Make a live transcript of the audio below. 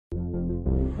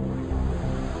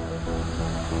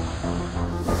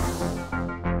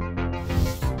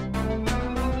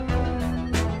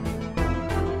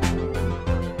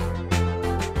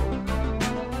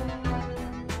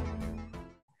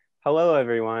Hello,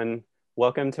 everyone.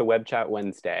 Welcome to Webchat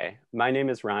Wednesday. My name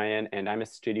is Ryan, and I'm a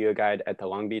studio guide at the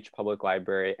Long Beach Public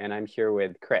Library, and I'm here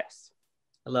with Chris.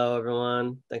 Hello,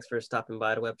 everyone. Thanks for stopping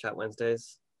by to Webchat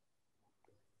Wednesdays.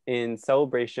 In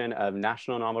celebration of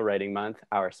National Novel Writing Month,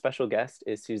 our special guest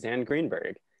is Suzanne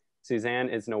Greenberg. Suzanne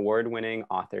is an award-winning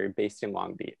author based in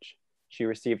Long Beach. She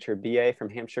received her BA from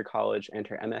Hampshire College and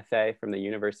her MFA from the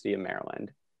University of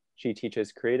Maryland. She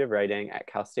teaches creative writing at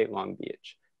Cal State Long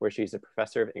Beach, where she's a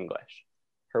professor of English.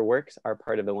 Her works are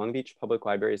part of the Long Beach Public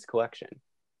Library's collection.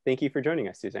 Thank you for joining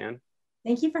us, Suzanne.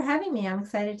 Thank you for having me. I'm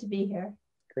excited to be here.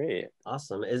 Great.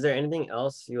 Awesome. Is there anything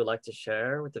else you would like to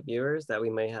share with the viewers that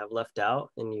we may have left out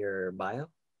in your bio?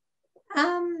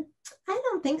 I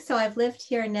don't think so. I've lived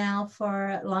here now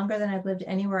for longer than I've lived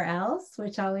anywhere else,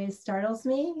 which always startles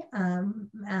me.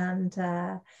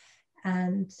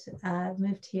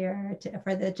 Moved here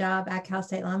for the job at Cal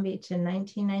State Long Beach in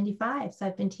 1995. So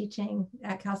I've been teaching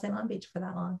at Cal State Long Beach for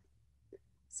that long.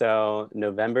 So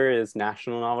November is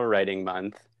National Novel Writing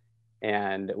Month,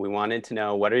 and we wanted to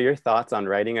know, what are your thoughts on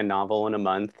writing a novel in a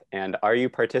month, and are you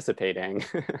participating?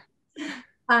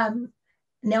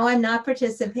 No, I'm not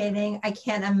participating. I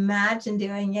can't imagine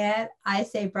doing it. I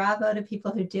say bravo to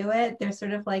people who do it. They're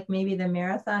sort of like maybe the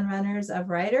marathon runners of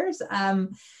writers.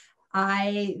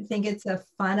 I think it's a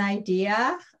fun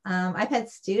idea. I've had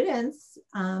students.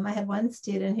 I had one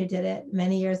student who did it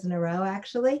many years in a row,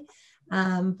 actually.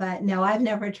 But no, I've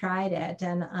never tried it.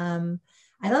 And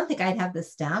I don't think I'd have the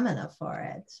stamina for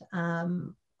it.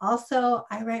 Also,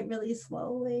 I write really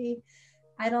slowly.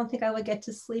 I don't think I would get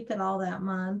to sleep at all that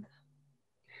month.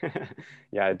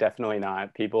 Yeah, definitely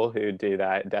not. People who do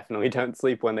that definitely don't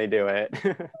sleep when they do it.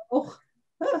 Oh.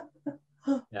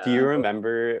 Do you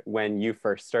remember when you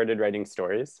first started writing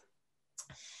stories?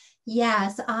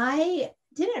 Yes, I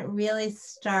didn't really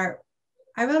start.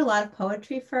 I wrote a lot of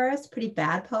poetry first, pretty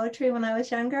bad poetry when I was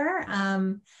younger.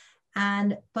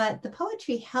 But the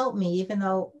poetry helped me, even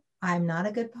though I'm not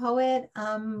a good poet.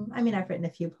 I mean, I've written a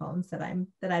few poems that I'm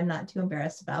not too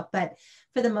embarrassed about, but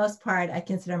for the most part, I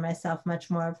consider myself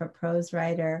much more of a prose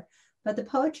writer. But the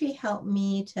poetry helped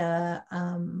me to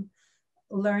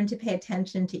learn to pay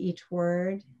attention to each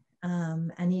word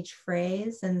and each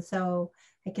phrase. And so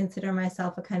I consider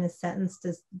myself a kind of sentence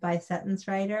by sentence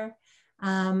writer.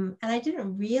 And I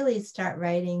didn't really start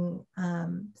writing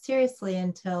seriously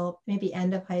until maybe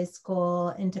end of high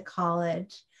school into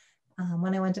college.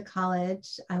 When I went to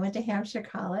college, I went to Hampshire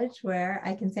College, where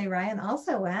I can say Ryan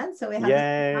also went. So we have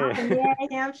Yay,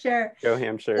 Hampshire. Go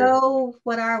Hampshire. So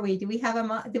what are we? Do we have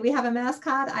a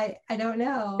mascot? I don't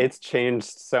know. It's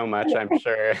changed so much, I'm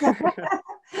sure.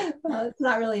 Well, it's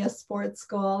not really a sports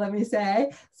school, let me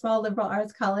say, small liberal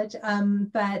arts college.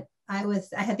 But I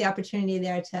had the opportunity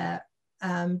there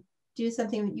to do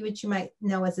something which you might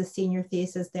know as a senior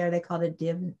thesis there. They called it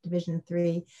Division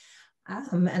 3.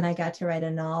 And I got to write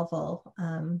a novel,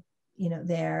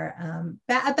 there.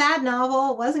 A bad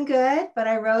novel. It wasn't good, but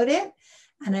I wrote it.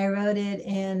 And I wrote it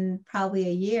in probably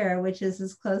a year, which is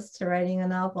as close to writing a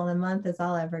novel in a month as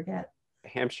I'll ever get.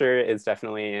 Hampshire is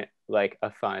definitely like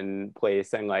a fun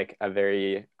place, and like a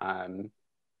very,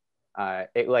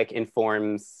 it like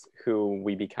informs who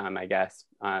we become, I guess.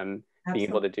 Being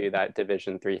able to do that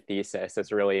Division 3 thesis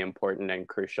is really important and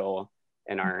crucial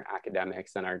in our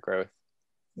academics and our growth.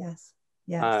 Yes.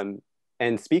 Yes.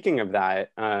 And speaking of that,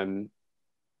 can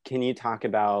you talk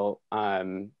about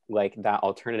like that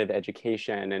alternative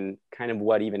education and kind of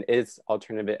what even is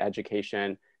alternative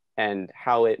education and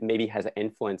how it maybe has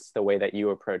influenced the way that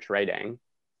you approach writing?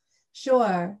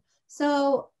 Sure.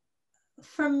 So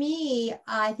for me,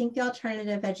 I think the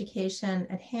alternative education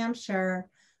at Hampshire,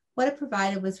 what it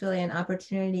provided was really an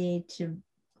opportunity to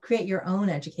create your own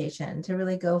education, to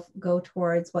really go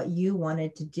towards what you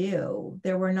wanted to do.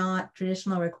 There were not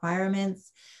traditional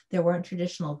requirements. There weren't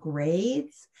traditional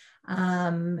grades.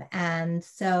 And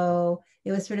so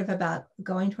it was sort of about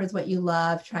going towards what you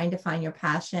love, trying to find your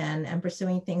passion and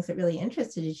pursuing things that really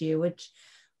interested you, which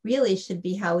really should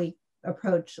be how we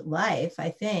approach life,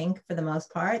 I think, for the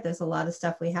most part. There's a lot of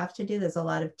stuff we have to do. There's a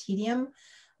lot of tedium,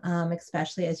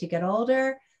 especially as you get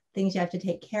older, things you have to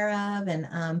take care of.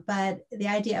 And but the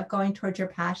idea of going towards your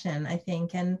passion, I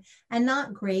think, and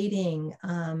not grading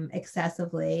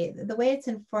excessively. The way it's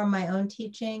informed my own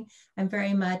teaching, I'm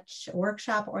very much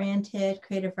workshop oriented,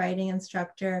 creative writing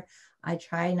instructor. I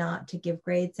try not to give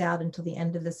grades out until the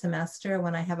end of the semester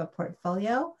when I have a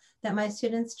portfolio that my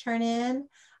students turn in.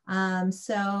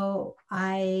 So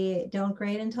I don't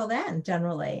grade until then,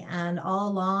 generally. And all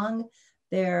along,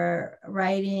 they're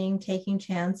writing, taking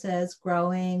chances,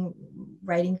 growing,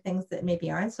 writing things that maybe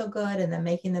aren't so good and then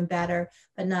making them better,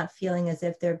 but not feeling as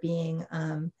if they're being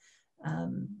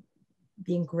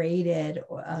being graded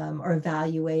or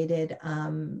evaluated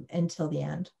until the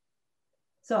end.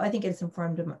 So I think it's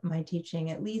informed my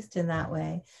teaching, at least in that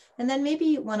way. And then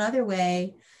maybe one other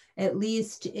way, at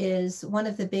least, is one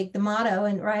of the motto,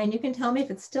 and Ryan, you can tell me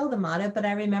if it's still the motto, but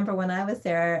I remember when I was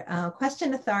there,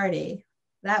 question authority.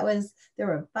 There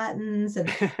were buttons, and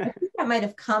I think that might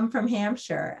have come from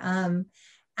Hampshire.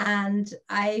 And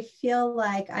I feel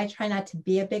like I try not to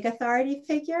be a big authority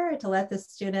figure, to let the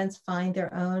students find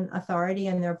their own authority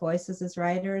and their voices as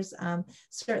writers.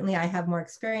 Certainly I have more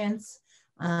experience,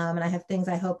 and I have things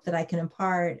I hope that I can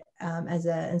impart as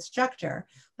an instructor,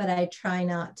 but I try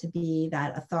not to be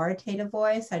that authoritative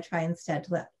voice. I try instead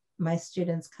to let my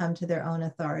students come to their own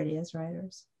authority as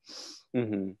writers.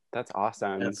 Mm-hmm. That's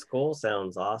awesome. That school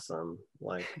sounds awesome.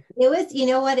 Like, it was, you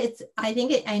know what,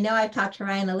 I know I've talked to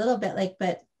Ryan a little bit,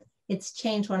 but it's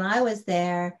changed. When I was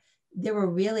there, there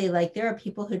are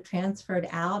people who transferred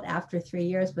out after 3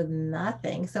 years with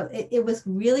nothing. So it was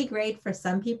really great for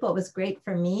some people. It was great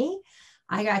for me.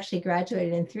 I actually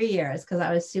graduated in 3 years because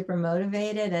I was super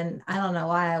motivated, and I don't know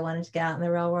why I wanted to get out in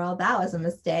the real world. That was a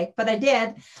mistake, but I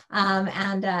did.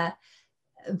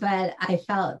 But I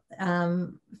felt,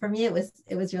 for me, it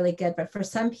was really good. But for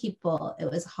some people,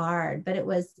 it was hard. But it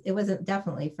wasn't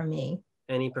definitely for me.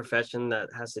 any profession that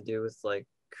has to do with like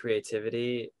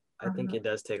creativity, I think it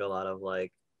does take a lot of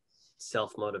like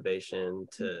self-motivation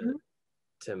to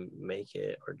make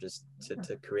it, or just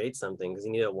to create something, because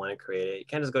you need to want to create it. You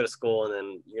can't just go to school and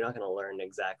then you're not going to learn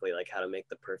exactly like how to make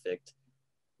the perfect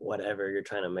whatever you're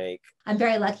trying to make. I'm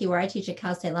very lucky where I teach at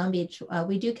Cal State Long Beach.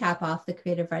 We do cap off the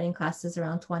creative writing classes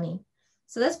around 20.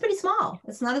 So that's pretty small.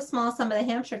 It's not as small as some of the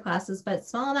Hampshire classes, but it's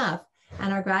small enough.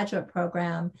 And our graduate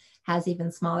program has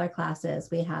even smaller classes.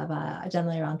 We have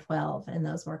generally around 12 in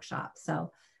those workshops.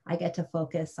 So I get to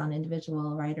focus on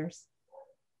individual writers.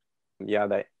 Yeah,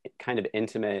 that kind of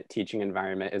intimate teaching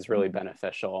environment is really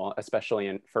beneficial,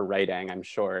 especially for writing, I'm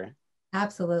sure.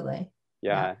 Absolutely.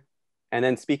 Yeah. And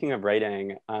then speaking of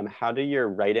writing, how do your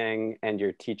writing and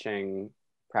your teaching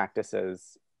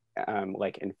practices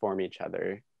like inform each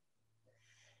other?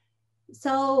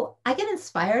 So I get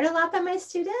inspired a lot by my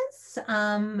students.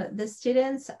 The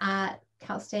students at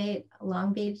Cal State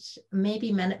Long Beach,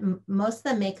 most of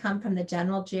them may come from the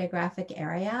general geographic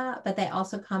area, but they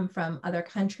also come from other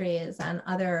countries and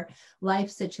other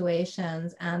life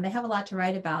situations, and they have a lot to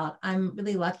write about. I'm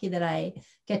really lucky that I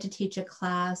get to teach a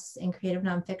class in creative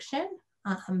nonfiction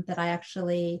that I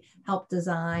actually helped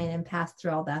design and pass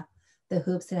through all the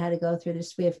hoops that I had to go through.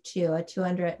 We have two, a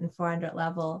 200 and 400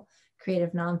 level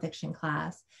creative nonfiction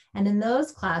class. And in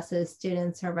those classes,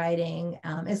 students are writing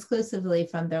exclusively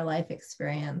from their life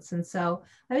experience. And so,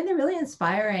 I mean, they're really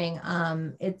inspiring.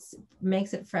 It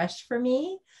makes it fresh for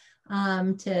me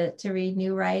to read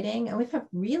new writing. And we've had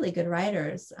really good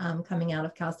writers coming out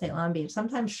of Cal State Long Beach,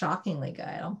 sometimes shockingly good.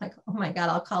 I'm like, oh my God,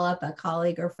 I'll call up a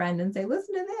colleague or friend and say,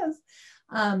 listen to this.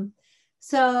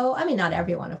 So, I mean, not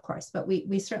everyone, of course, but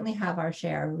we certainly have our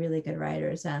share of really good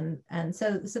writers, and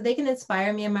so they can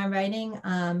inspire me in my writing.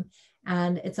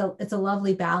 And it's a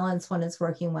lovely balance when it's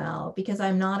working well, because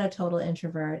I'm not a total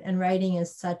introvert, and writing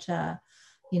is such a,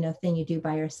 thing you do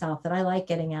by yourself, that I like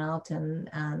getting out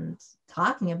and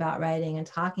talking about writing and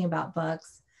talking about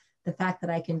books. The fact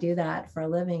that I can do that for a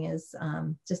living is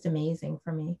just amazing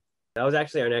for me. That was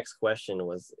actually our next question,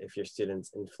 was if your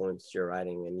students influenced your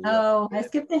writing. And I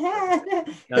skipped ahead.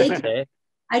 Okay.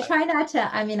 I try not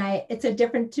to. I mean, it's a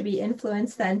different to be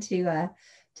influenced than to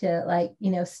like,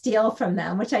 steal from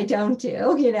them, which I don't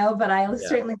do, but I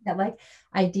certainly get like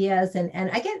ideas, and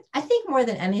I think more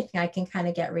than anything, I can kind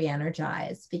of get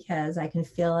re-energized, because I can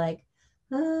feel like,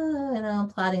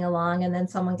 plodding along, and then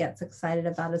someone gets excited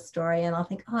about a story, and I'll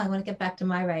think, I want to get back to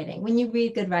my writing. When you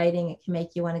read good writing, it can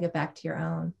make you want to get back to your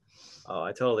own. Oh,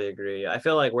 I totally agree. I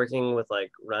feel like working with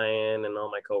like Ryan and all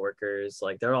my coworkers,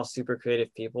 like they're all super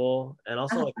creative people. And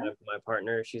also like my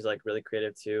partner, she's like really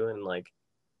creative too. And like,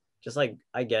 just like,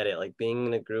 I get it. Like being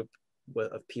in a group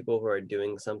of people who are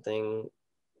doing something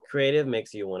creative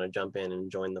makes you want to jump in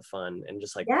and join the fun and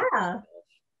just like. Yeah,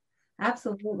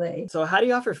 absolutely. So how do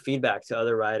you offer feedback to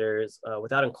other writers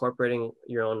without incorporating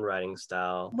your own writing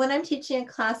style? When I'm teaching a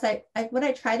class, what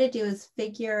I try to do is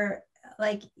figure,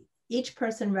 like, each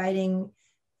person writing,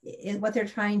 what they're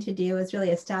trying to do is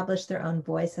really establish their own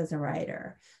voice as a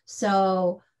writer.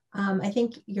 So I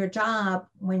think your job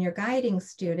when you're guiding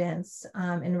students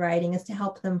in writing is to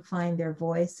help them find their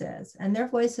voices, and their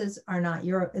voices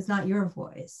is not your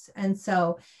voice. And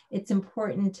so it's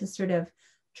important to sort of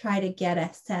try to get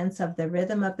a sense of the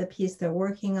rhythm of the piece they're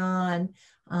working on,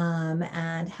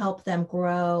 and help them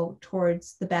grow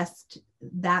towards the best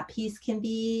that piece can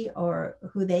be, or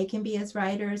who they can be as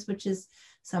writers, which is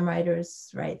some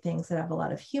writers write things that have a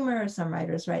lot of humor, some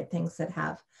writers write things that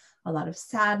have a lot of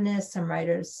sadness, some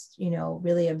writers,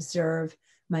 really observe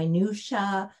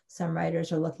minutia, some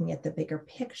writers are looking at the bigger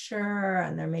picture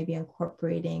and they're maybe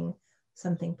incorporating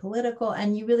something political,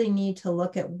 and you really need to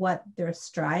look at what they're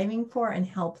striving for and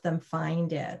help them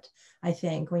find it, I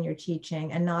think, when you're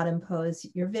teaching, and not impose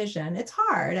your vision. It's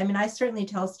hard. I mean, I certainly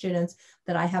tell students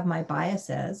that I have my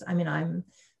biases. I mean, I'm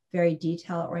a very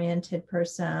detail-oriented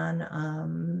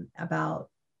person about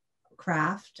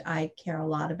craft. I care a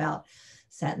lot about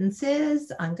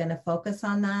sentences. I'm going to focus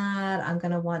on that. I'm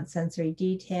going to want sensory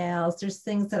details. There's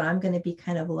things that I'm going to be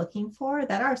kind of looking for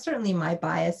that are certainly my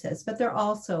biases, but they're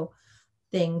also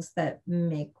things that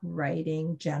make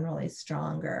writing generally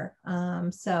stronger.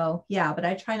 So yeah, but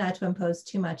I try not to impose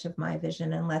too much of my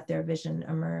vision and let their vision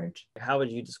emerge. How would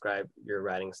you describe your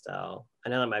writing style? I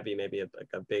know that might be maybe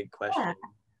a big question. Yeah.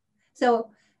 So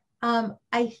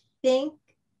I think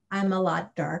I'm a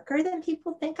lot darker than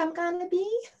people think I'm gonna be.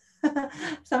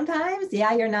 Sometimes,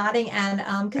 yeah, you're nodding,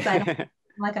 and because I'm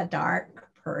like a dark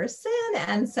person,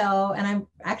 and I'm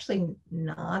actually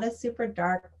not a super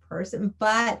dark person,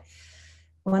 but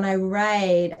when I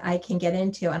write, I can get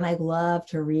into, and I love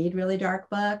to read really dark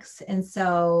books. And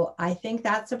so I think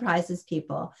that surprises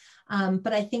people.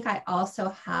 But I think I also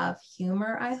have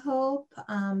humor, I hope,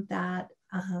 that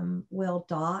will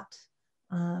dot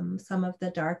some of the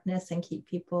darkness and keep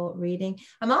people reading.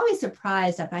 I'm always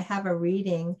surprised if I have a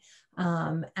reading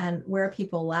and where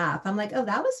people laugh. I'm like, oh,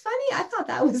 that was funny. I thought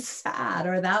that was sad,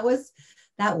 or that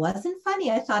wasn't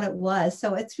funny. I thought it was.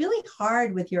 So it's really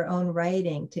hard with your own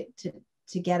writing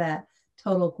to get a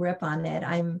total grip on it.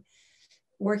 I'm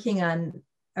working on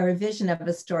a revision of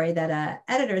a story that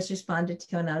editors responded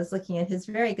to, and I was looking at his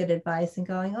very good advice and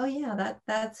going, oh yeah,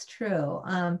 that's true.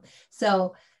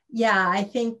 So yeah, I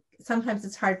think sometimes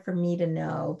it's hard for me to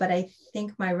know, but I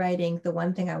think my writing, the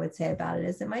one thing I would say about it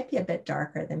is it might be a bit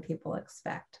darker than people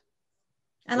expect.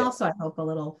 And also I hope a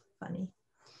little funny.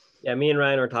 Yeah, me and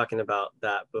Ryan were talking about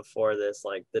that before this,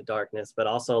 like the darkness, but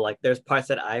also like there's parts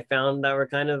that I found that were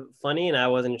kind of funny, and I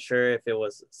wasn't sure if it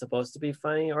was supposed to be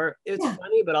funny or it's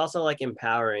funny, but also like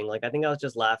empowering. Like I think I was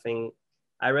just laughing.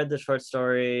 I read the short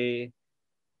story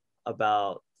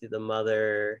about the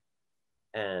mother,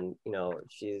 and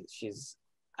she's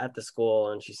at the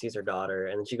school and she sees her daughter,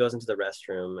 and then she goes into the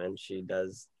restroom and she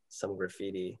does some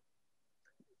graffiti.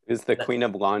 Is the Queen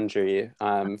of Laundry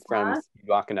from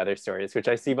Walk and Other Stories, which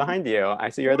I see behind you. I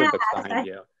see your other books behind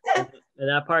you. And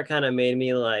that part kind of made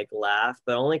me like laugh,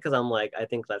 but only because I'm like, I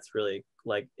think that's really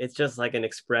like, it's just like an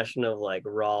expression of like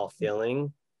raw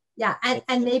feeling. Yeah,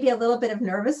 and maybe a little bit of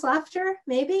nervous laughter,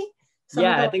 maybe.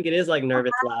 I think it is like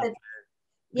nervous laughter.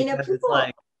 People, it's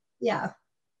like, yeah.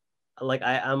 Like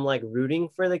I'm like rooting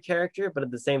for the character, but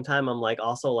at the same time, I'm like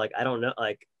also like, I don't know,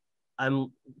 like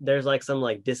there's like some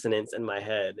like dissonance in my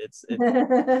head. It's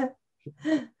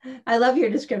I love your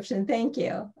description. Thank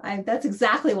you. That's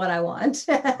exactly what I want.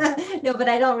 No, but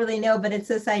I don't really know, but it's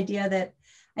this idea that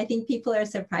I think people are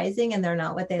surprising and they're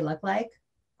not what they look like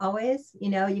always.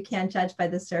 You can't judge by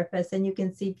the surface, and you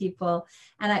can see people.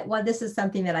 And this is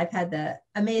something that I've had the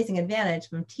amazing advantage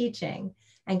from teaching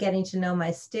and getting to know my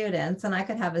students. And I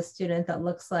could have a student that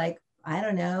looks like, I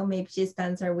don't know, maybe she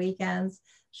spends her weekends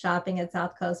shopping at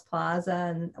South Coast Plaza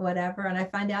and whatever. And I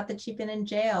find out that she's been in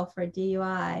jail for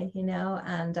DUI,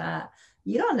 and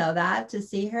you don't know that to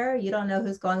see her. You don't know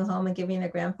who's going home and giving their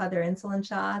grandfather insulin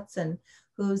shots, and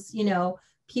who's,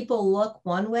 people look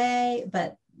one way,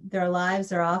 but their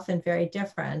lives are often very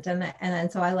different. And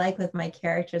so I like with my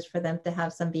characters for them to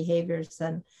have some behaviors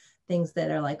and things that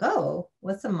are like, oh,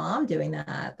 what's a mom doing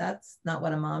that? That's not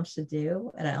what a mom should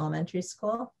do at an elementary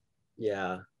school.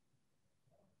 Yeah.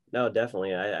 No,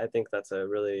 definitely. I think that's a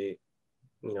really,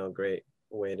 great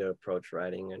way to approach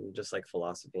writing and just like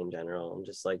philosophy in general. And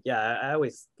just like, I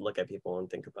always look at people and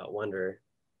wonder,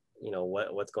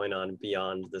 what's going on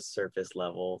beyond the surface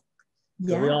level.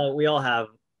 Yeah. We all have,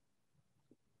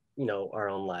 our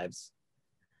own lives.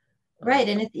 Right.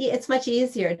 And it's much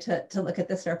easier to look at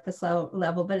the surface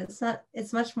level, but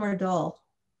it's much more dull.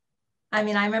 I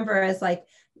mean, I remember as like,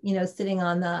 sitting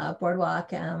on the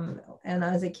boardwalk and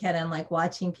I was a kid and like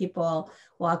watching people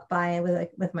walk by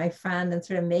with my friend and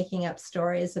sort of making up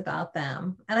stories about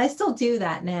them. And I still do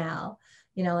that now,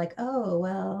 like, oh,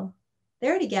 well,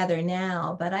 they're together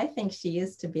now, but I think she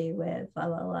used to be with la,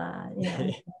 la, la,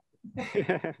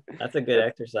 That's a good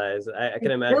exercise. I can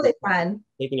imagine really fun.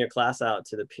 taking your class out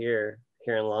to the pier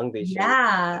here in Long Beach.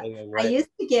 Yeah, I used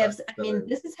to give, I So mean,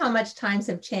 this is how much times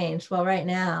have changed. Well, right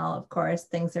now, of course,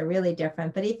 things are really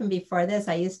different. But even before this,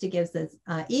 I used to give this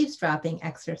eavesdropping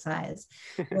exercise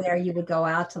where you would go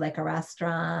out to like a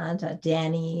restaurant, a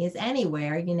Denny's,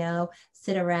 anywhere, you know,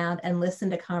 sit around and listen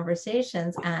to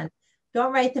conversations and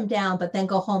don't write them down, but then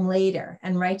go home later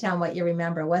and write down what you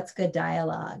remember. What's good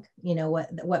dialogue? You know,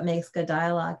 what makes good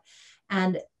dialogue?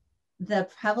 And the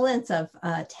prevalence of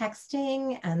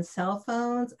texting and cell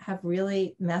phones have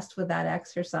really messed with that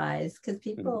exercise because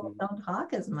people don't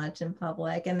talk as much in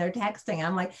public and they're texting.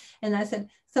 I'm like, and I said,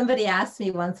 somebody asked me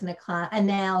once in a class, and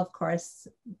now, of course,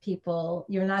 people,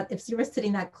 you're not, if you were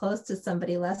sitting that close to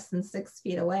somebody less than 6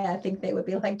 feet away, I think they would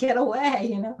be like, get away,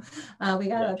 you know, we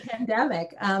got a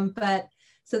pandemic. But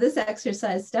so this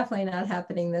exercise is definitely not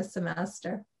happening this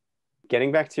semester.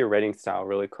 Getting back to your writing style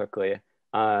really quickly,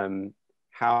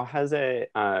 how has it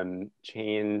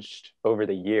changed over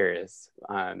the years?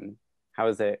 How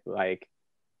is it like,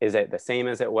 is it the same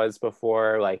as it was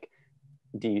before? Like,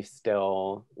 do you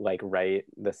still like write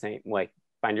the same, like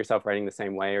find yourself writing the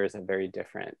same way, or is it very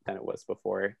different than it was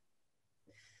before?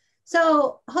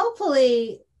 So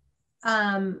hopefully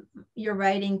your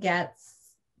writing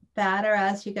gets better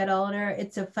as you get older.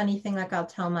 It's a funny thing, like I'll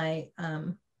tell my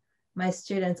my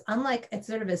students, unlike, it's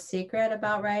sort of a secret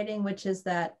about writing, which is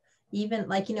that even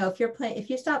like, you know, if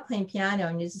you stop playing piano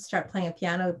and you just start playing a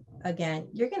piano again,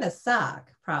 you're going to suck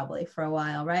probably for a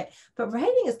while, right? But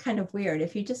writing is kind of weird.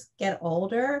 If you just get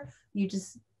older, you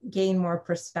just gain more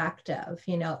perspective,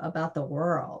 you know, about the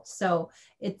world. So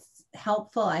it's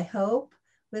helpful, I hope,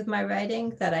 with my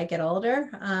writing that I get older.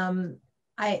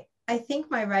 I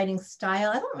think my writing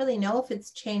style, I don't really know if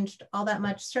it's changed all that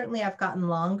much. Certainly I've gotten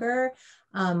longer,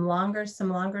 some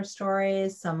longer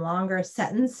stories, some longer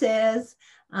sentences,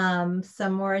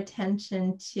 some more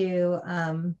attention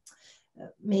to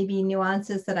maybe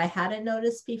nuances that I hadn't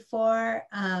noticed before.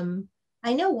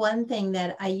 I know one thing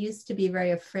that I used to be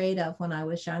very afraid of when I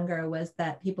was younger was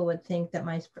that people would think that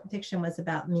my fiction was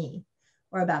about me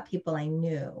or about people I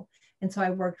knew. And so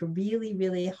I worked really,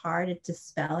 really hard at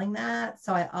dispelling that.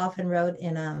 So I often wrote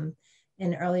in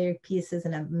earlier pieces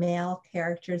in a male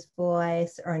character's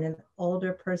voice or in an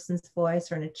older person's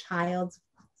voice or in a child's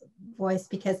voice,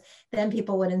 because then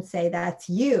people wouldn't say that's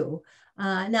you.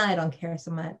 Now I don't care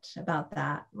so much about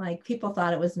that. Like people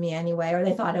thought it was me anyway, or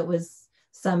they thought it was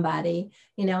somebody,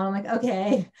 you know. I'm like,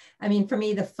 okay. I mean, for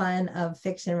me, the fun of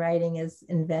fiction writing is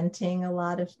inventing a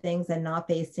lot of things and not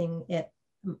basing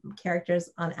characters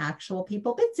on actual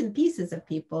people, bits and pieces of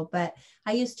people. But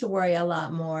I used to worry a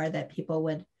lot more that people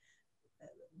would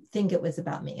think it was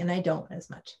about me, and I don't as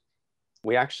much.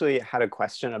 We actually had a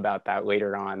question about that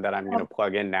later on that I'm going to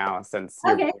plug in now since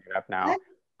you're bringing it up now.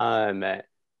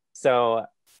 So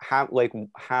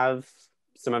have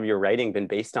some of your writing been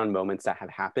based on moments that have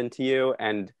happened to you,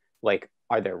 and like,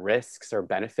 are there risks or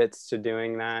benefits to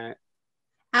doing that?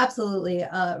 Absolutely.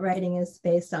 Writing is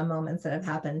based on moments that have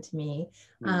happened to me.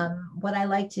 What I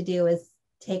like to do is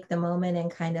take the moment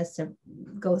and kind of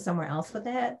go somewhere else with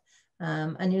it.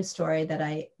 A new story that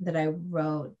I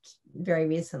wrote very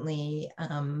recently,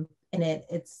 and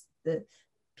it's the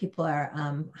people are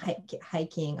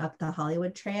hiking up the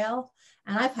Hollywood Trail,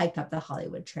 and I've hiked up the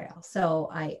Hollywood Trail, so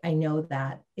I know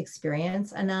that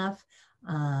experience enough.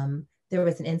 There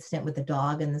was an incident with a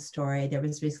dog in the story. There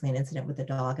was recently an incident with a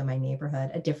dog in my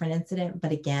neighborhood, a different incident,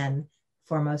 but again,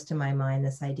 foremost in my mind,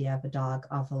 this idea of a dog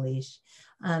off a leash.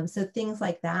 So things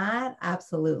like that,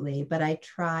 absolutely. But I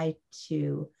try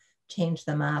to change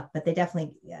them up, but they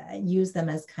definitely use them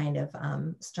as kind of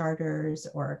starters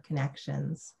or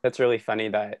connections. That's really funny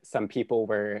that some people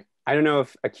were, I don't know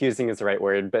if accusing is the right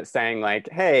word, but saying like,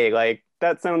 hey, like,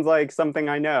 that sounds like something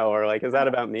I know, or like, is that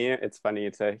about me? It's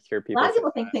funny to hear people. A lot of people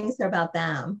think things are about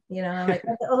them, you know, like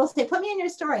they'll say, put me in your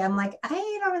story. I'm like,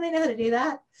 I don't really know how to do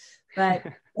that, but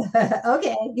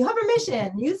okay, you have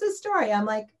permission, use this story. I'm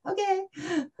like, okay.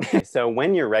 So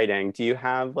when you're writing, do you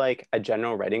have like a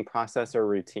general writing process or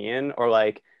routine, or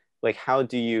like how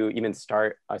do you even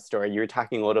start a story? You were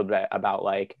talking a little bit about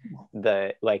like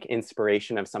the like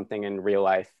inspiration of something in real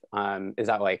life. Is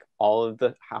that like all of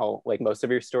how like most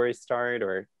of your stories start,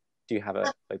 or do you have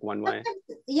a like one way?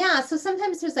 Yeah, so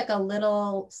sometimes there's like a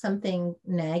little something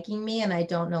nagging me and I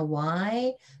don't know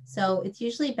why. So it's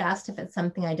usually best if it's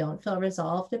something I don't feel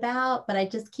resolved about, but I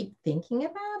just keep thinking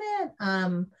about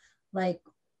it. Like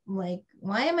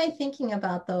why am I thinking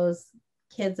about those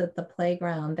kids at the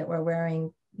playground that were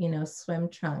wearing, you know, swim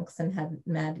trunks and had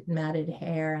matted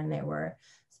hair and they were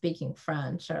speaking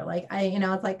French, or like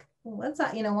it's like, what's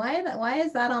that, you know, why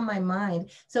is that on my mind?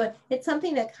 So it's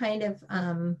something that kind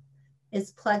of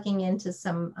is plugging into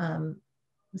some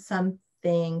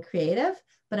something creative,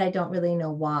 but I don't really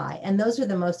know why. And those are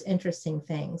the most interesting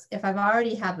things. If I've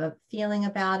already have a feeling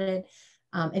about it,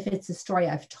 if it's a story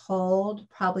I've told,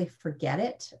 probably forget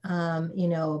it,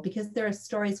 because there are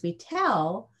stories we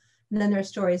tell, and then there are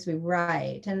stories we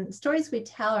write. And stories we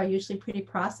tell are usually pretty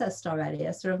processed already.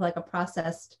 It's sort of like a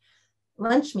processed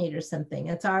lunch meat or something.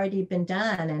 It's already been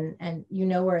done, and you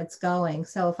know where it's going.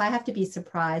 So if I have to be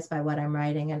surprised by what I'm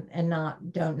writing and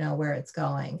don't know where it's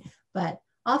going, but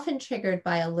often triggered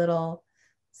by a little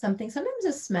something, sometimes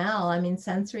a smell. I mean,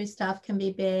 sensory stuff can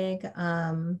be big.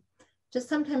 Just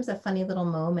sometimes a funny little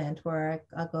moment where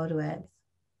I'll go to it.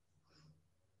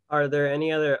 Are there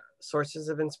any other sources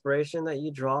of inspiration that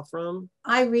you draw from?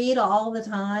 I read all the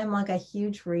time, like a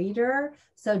huge reader.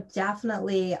 So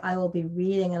definitely I will be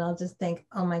reading and I'll just think,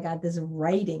 oh my God, this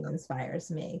writing inspires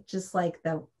me. Just like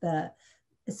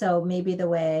so maybe the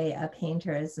way a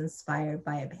painter is inspired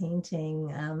by a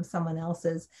painting, someone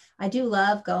else's. I do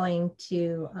love going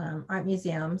to art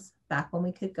museums back when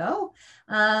we could go.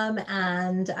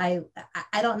 And I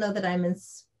don't know that I'm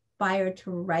inspired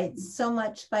to write so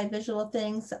much by visual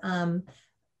things.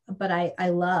 But I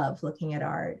love looking at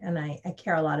art and I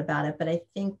care a lot about it, but I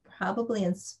think probably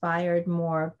inspired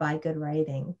more by good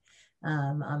writing.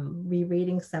 I'm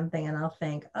rereading something and I'll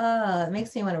think, oh, it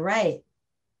makes me want to write.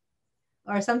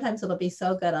 Or sometimes it'll be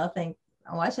so good, I'll think,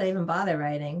 oh, why should I even bother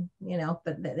writing?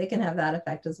 But they can have that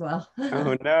effect as well.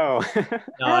 Oh, no.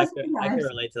 No, I can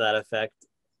relate to that effect.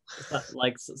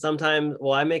 Like sometimes,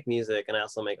 well, I make music and I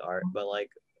also make art, but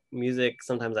like music,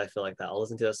 sometimes I feel like that. I'll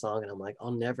listen to a song and I'm like,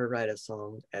 I'll never write a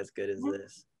song as good as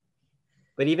this.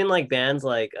 But even like bands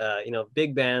like,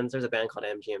 big bands, there's a band called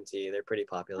MGMT. They're pretty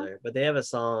popular, but they have a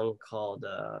song called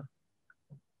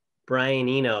Brian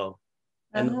Eno.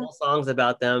 And the whole song's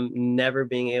about them never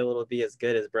being able to be as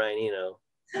good as Brian Eno.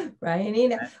 Brian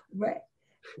Eno, right.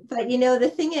 But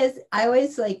the thing is, I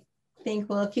always think,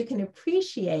 well, if you can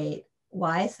appreciate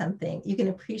you can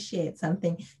appreciate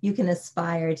something, you can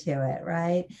aspire to it,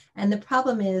 right? And the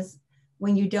problem is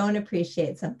when you don't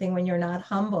appreciate something, when you're not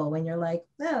humble, when you're like,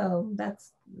 no,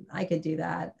 I could do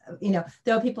that.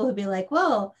 There are people who'd be like,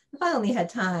 well, if I only had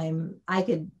time, I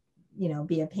could,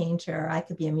 be a painter, or I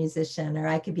could be a musician, or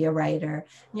I could be a writer.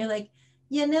 And you're like,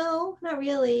 not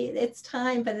really. It's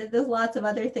time, but there's lots of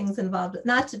other things involved,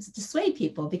 not to dissuade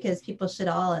people, because people should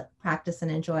all practice and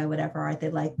enjoy whatever art they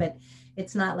like, but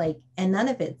it's not and none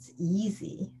of it's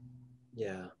easy.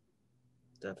 Yeah,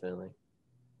 definitely.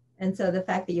 And so the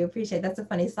fact that you appreciate, that's a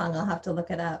funny song. I'll have to look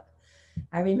it up.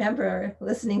 I remember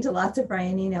listening to lots of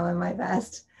Brian Eno in my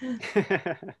vest.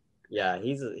 Yeah,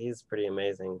 he's pretty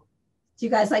amazing. Do you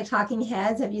guys like Talking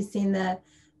Heads? Have you seen the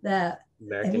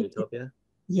American Utopia?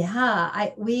 Yeah,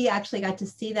 we actually got to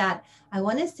see that. I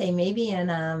want to say maybe in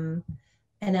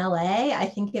LA.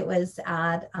 I think it was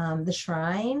at the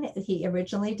Shrine. He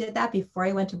originally did that before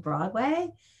he went to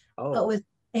Broadway. Oh, it was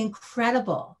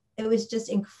incredible. It was just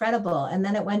incredible. And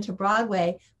then it went to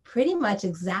Broadway pretty much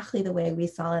exactly the way we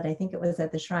saw it. I think it was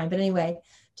at the Shrine. But anyway,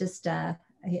 just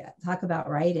talk about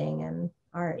writing and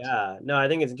art. Yeah, no, I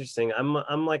think it's interesting.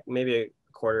 I'm like maybe a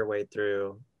quarter way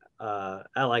through.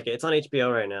 I like it. It's on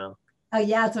HBO right now. Oh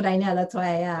yeah, that's what I know. That's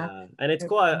why, yeah. And it's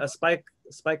cool.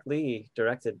 Spike Lee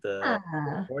directed the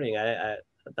recording.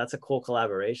 That's a cool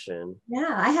collaboration.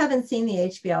 Yeah, I haven't seen the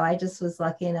HBO. I just was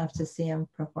lucky enough to see him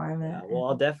perform it. Yeah, well,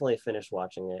 I'll definitely finish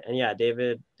watching it. And yeah,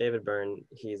 David Byrne,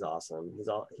 he's awesome.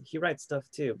 He writes stuff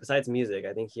too. Besides music,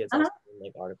 I think he has also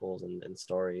like articles and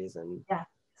stories and yeah,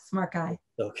 smart guy.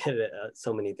 So good at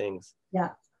so many things.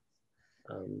 Yeah.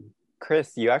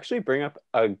 Chris, you actually bring up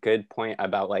a good point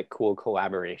about like cool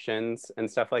collaborations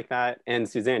and stuff like that. And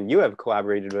Suzanne, you have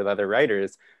collaborated with other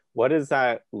writers. What is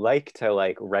that like to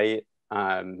write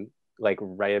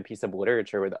a piece of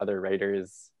literature with other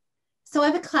writers? So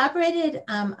I've collaborated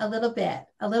a little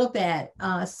bit,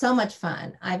 so much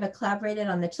fun. I've collaborated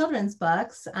on the children's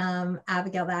books,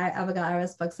 Abigail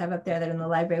Iris books I have up there that are in the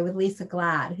library with Lisa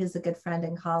Glad, who's a good friend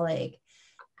and colleague.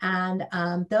 And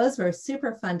those were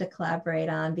super fun to collaborate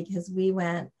on because we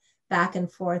went back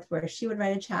and forth where she would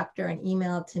write a chapter and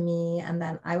email it to me, and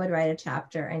then I would write a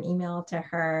chapter and email it to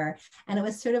her. And it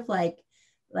was sort of like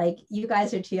you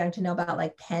guys are too young to know about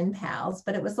like pen pals,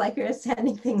 but it was like we were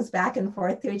sending things back and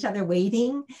forth to each other,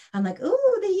 waiting. I'm like,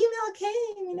 ooh, the email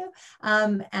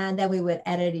came, and then we would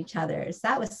edit each other's.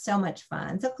 That was so much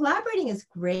fun. So collaborating is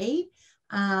great.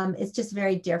 It's just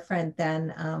very different than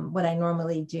what I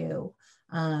normally do.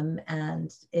 And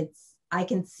I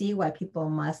can see why people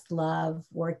must love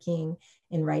working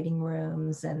in writing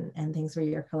rooms and things where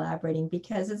you're collaborating,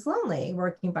 because it's lonely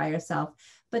working by yourself,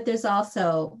 but there's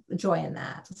also joy in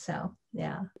that. So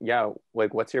yeah. Yeah,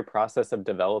 like what's your process of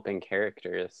developing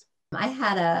characters? I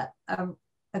had a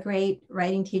great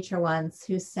writing teacher once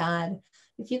who said,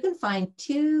 if you can find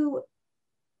two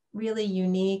really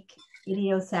unique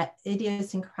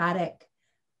idiosyncratic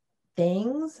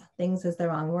things is the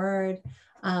wrong word,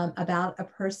 about a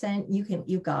person,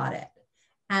 you got it.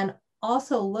 And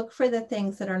also look for the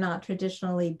things that are not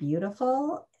traditionally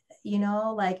beautiful,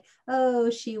 like, oh,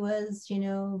 she was,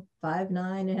 5'9",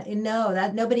 and no,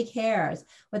 that nobody cares.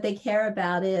 What they care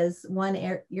about is one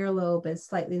earlobe is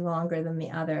slightly longer than the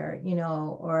other,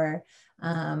 or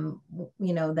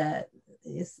that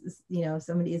is,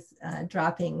 somebody's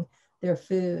dropping their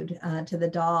food to the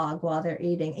dog while they're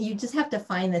eating. You just have to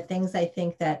find the things, I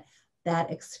think, that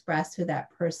express who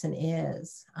that person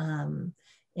is,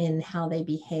 in how they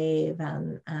behave,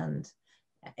 and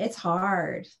it's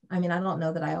hard. I mean, I don't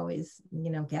know that I always,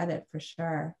 get it for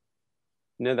sure.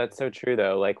 No, that's so true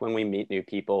though. Like when we meet new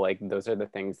people, like those are the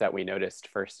things that we noticed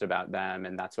first about them,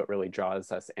 and that's what really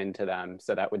draws us into them.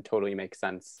 So that would totally make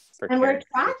sense for and characters.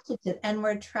 we're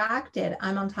attracted.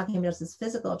 I'm not talking about just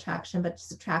physical attraction, but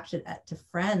just attraction to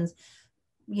friends.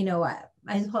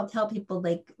 I tell people,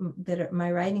 like, that are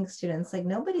my writing students, like,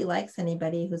 nobody likes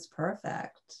anybody who's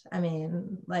perfect. I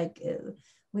mean, like,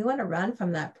 we want to run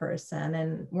from that person,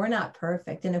 and we're not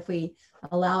perfect. And if we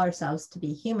allow ourselves to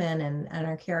be human and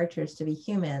our characters to be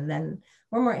human, then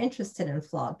we're more interested in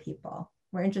flawed people.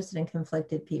 We're interested in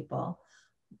conflicted people.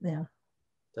 Yeah.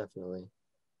 Definitely.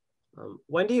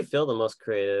 When do you feel the most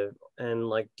creative? And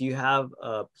like, do you have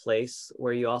a place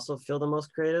where you also feel the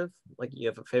most creative? Like you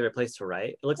have a favorite place to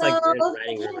write? It looks like you're in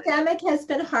writing room. The pandemic has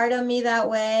been hard on me that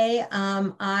way.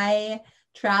 I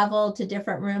travel to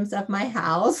different rooms of my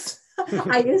house.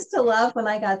 I used to love, when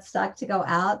I got stuck, to go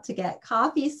out to get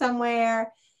coffee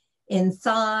somewhere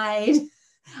inside.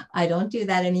 I don't do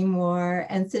that anymore.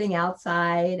 And sitting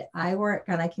outside, I work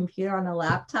on a computer, on a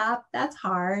laptop. That's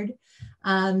hard.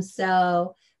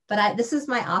 But this is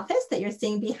my office that you're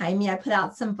seeing behind me. I put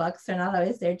out some books. They're not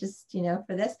always there just,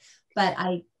 for this, but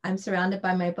I'm surrounded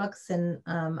by my books, and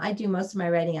I do most of my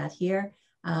writing out here.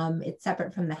 It's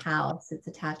separate from the house. It's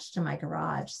attached to my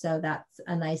garage. So that's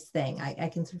a nice thing. I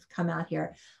can sort of come out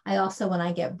here. I also, when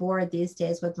I get bored these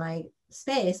days with my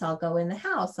space, I'll go in the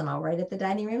house and I'll write at the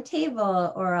dining room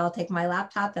table, or I'll take my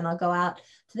laptop and I'll go out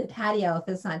to the patio if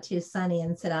it's not too sunny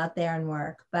and sit out there and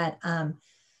work. But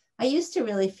I used to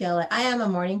really feel like I am a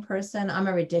morning person. I'm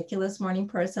a ridiculous morning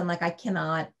person. Like, I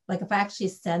cannot, like, if I actually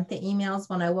sent the emails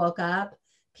when I woke up,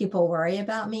 people worry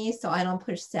about me. So I don't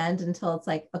push send until it's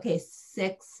like, okay,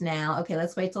 6 now. Okay,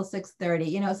 let's wait till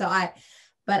 6:30,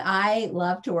 but I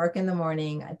love to work in the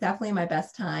morning. Definitely my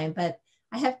best time. But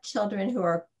I have children who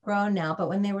are grown now, but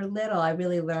when they were little, I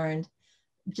really learned,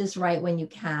 just write when you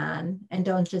can, and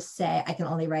don't just say, I can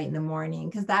only write in the morning,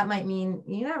 because that might mean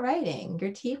you're not writing,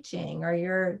 you're teaching, or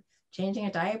you're changing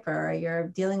a diaper, or you're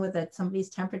dealing with somebody's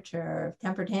temper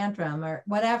tantrum, or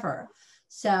whatever.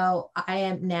 So I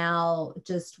am now,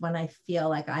 just when I feel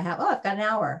like I've got an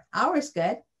hour. Hour's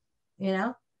good.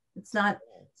 It's not,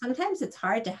 sometimes it's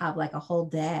hard to have like a whole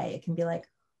day. It can be like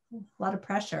a lot of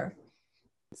pressure.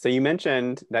 So you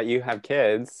mentioned that you have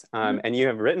kids, and you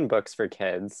have written books for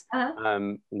kids.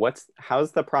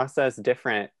 How's the process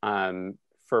different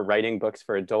for writing books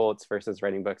for adults versus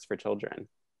writing books for children?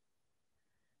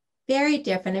 Very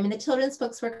different. I mean, the children's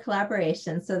books were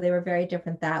collaborations, so they were very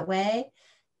different that way.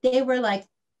 They were like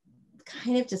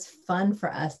kind of just fun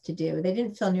for us to do. They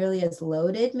didn't feel nearly as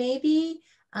loaded, maybe.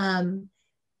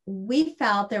 We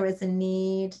felt there was a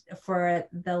need for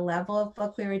the level of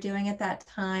book we were doing at that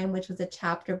time, which was a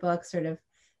chapter book, sort of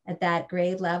at that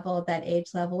grade level, that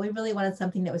age level. We really wanted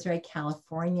something that was very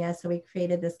California. So we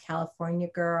created this California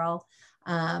girl,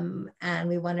 and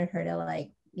we wanted her to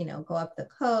go up the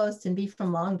coast and be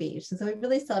from Long Beach. And so we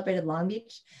really celebrated Long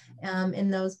Beach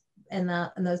in those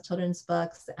children's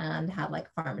books, and had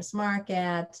like farmers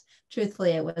market.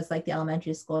 Truthfully, it was like the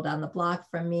elementary school down the block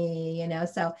from me,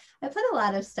 so I put a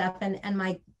lot of stuff, and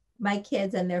my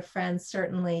kids and their friends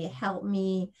certainly helped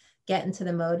me get into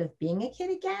the mode of being a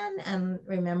kid again and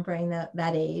remembering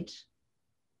that age.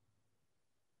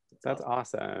 That's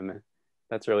awesome.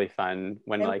 That's really fun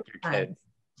when your kids.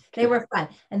 They were fun,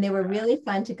 and they were really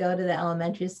fun to go to the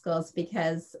elementary schools,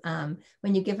 because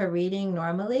when you give a reading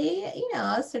normally,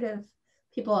 sort of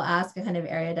people ask a kind of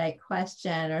erudite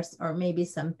question, or maybe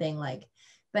something like,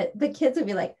 but kids would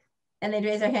be like, and they'd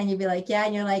raise their hand, you'd be like, yeah,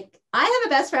 and you're like, I have a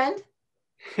best friend.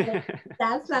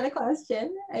 That's not a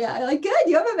question. Yeah, like, good,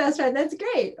 you have a best friend, that's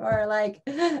great. Or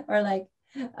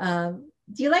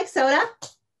Do you like soda?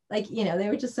 Like, they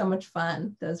were just so much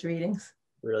fun, those readings.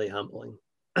 Really humbling.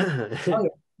 Oh, yeah,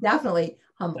 definitely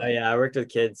humbling. Oh, yeah, I worked with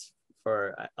kids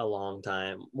for a long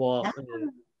time. Well, Yeah.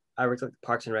 I worked with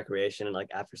Parks and Recreation and like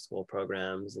after school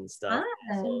programs and stuff.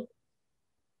 Fun. So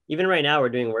even right now, we're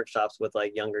doing workshops with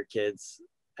like younger kids,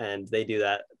 and they do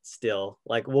that still.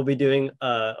 Like we'll be doing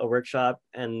a workshop,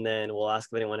 and then we'll ask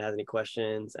if anyone has any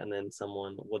questions, and then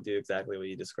someone will do exactly what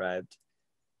you described.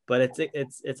 But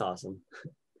it's awesome.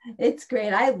 It's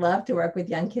great. I'd love to work with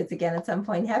young kids again at some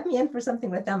point. Have me in for something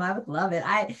with them. I would love it.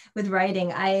 With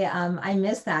writing, I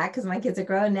miss that because my kids are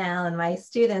grown now and my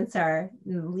students are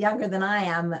younger than I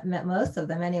am, most of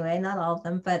them anyway, not all of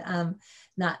them, but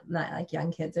not like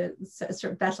young kids. It's a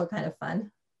special kind of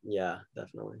fun. Yeah,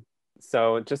 definitely.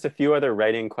 So just a few other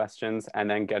writing questions and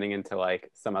then getting into like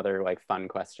some other like fun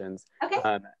questions.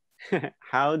 Okay.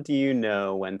 How do you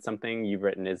know when something you've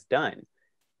written is done?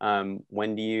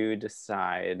 When do you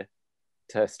decide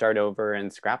to start over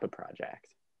and scrap a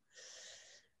project?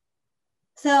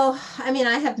 So, I mean,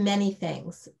 I have many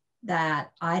things that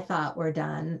I thought were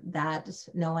done that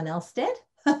no one else did,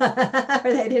 or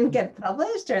they didn't get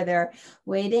published, or they're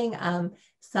waiting.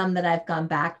 Some that I've gone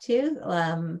back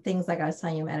to, things like I was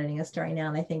telling you, I'm editing a story now,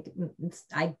 and I think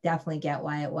I definitely get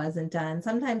why it wasn't done.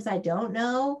 Sometimes I don't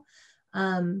know.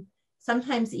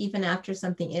 Sometimes even after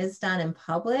something is done and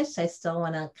published, I still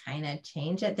want to kind of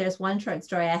change it. There's one short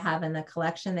story I have in the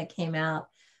collection that came out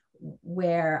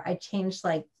where I changed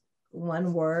like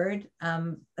one word.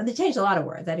 They changed a lot of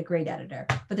words. I had a great editor,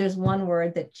 but there's one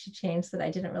word that she changed that I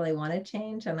didn't really want to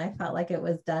change. And I felt like it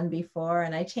was done before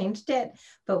and I changed it.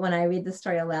 But when I read the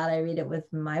story aloud, I read it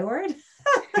with my word.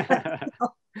 I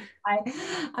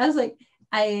was like,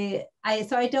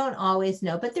 so I don't always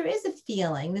know, but there is a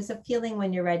feeling. There's a feeling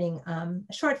when you're writing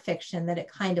short fiction that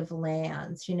it kind of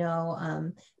lands,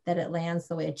 that it lands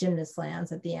the way a gymnast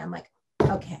lands at the end, like,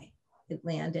 okay, it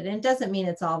landed. And it doesn't mean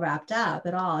it's all wrapped up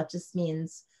at all. It just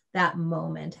means that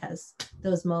moment has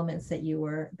those moments that you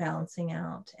were balancing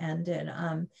out.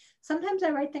 And sometimes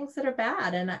I write things that are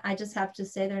bad and I just have to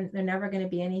say they're never going to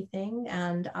be anything.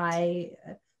 And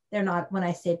they're not, when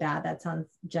I say bad, that sounds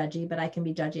judgy, but I can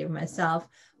be judgy of myself.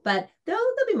 But there'll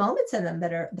be moments in them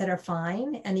that are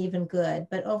fine and even good.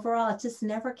 But overall, it just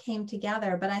never came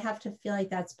together. But I have to feel like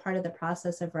that's part of the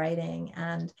process of writing.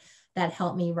 And that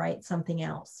helped me write something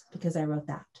else because I wrote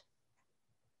that.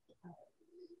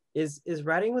 Is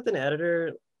writing with an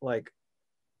editor, like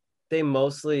they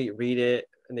mostly read it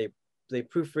and they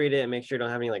proofread it and make sure you don't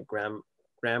have any like grammar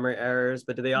errors,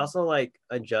 but do they also like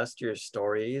adjust your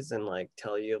stories and like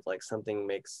tell you if like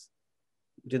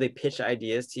do they pitch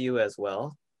ideas to you as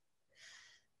well?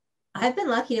 I've been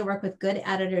lucky to work with good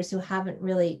editors who haven't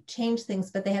really changed things,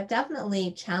 but they have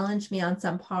definitely challenged me on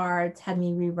some parts, had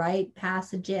me rewrite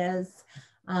passages,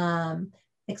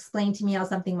 explain to me how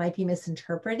something might be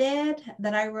misinterpreted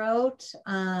that I wrote.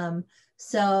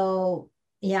 So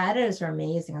yeah, editors are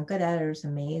amazing. A good editor is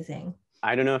amazing.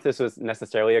 I don't know if this was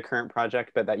necessarily a current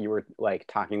project, but that you were like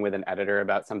talking with an editor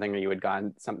about something or you had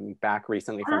gotten something back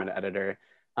recently from an editor.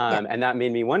 Yeah. And that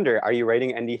made me wonder, are you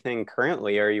writing anything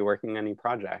currently? Or are you working on any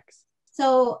projects?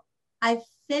 So I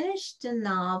finished a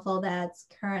novel that's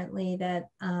currently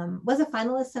was a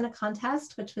finalist in a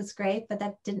contest, which was great, but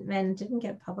that didn't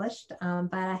get published.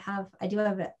 But I do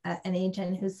have an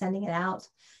agent who's sending it out.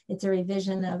 It's a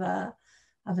revision of a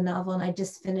novel, and I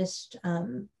just finished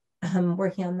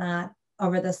working on that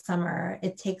over the summer.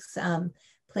 It takes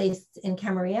place in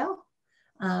Camarillo.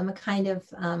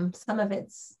 Some of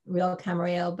it's real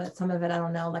Camarillo, but some of it, I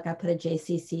don't know, like I put a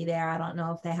JCC there. I don't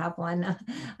know if they have one.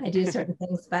 I do certain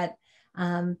things, but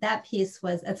that piece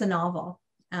it's a novel.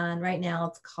 And right now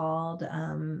it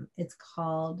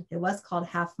was called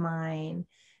Half Mine.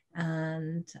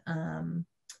 And I'm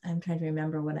trying to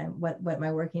remember what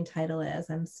my working title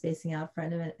is. I'm spacing out for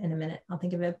in a minute. I'll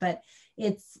think of it, but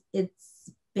it's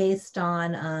based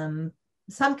on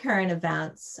some current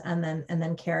events and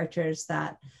then characters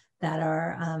that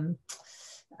are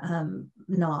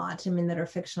not, that are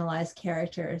fictionalized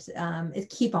characters.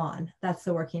 It's Keep On. That's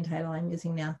the working title I'm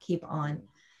using now, Keep On.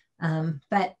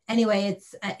 But anyway,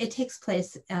 it takes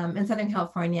place in Southern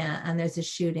California, and there's a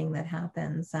shooting that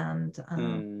happens, and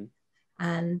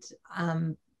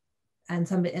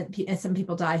some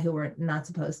people die who were not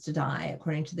supposed to die,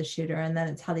 according to the shooter. And then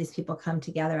it's how these people come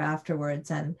together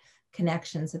afterwards and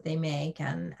connections that they make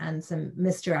and some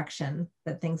misdirection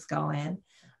that things go in.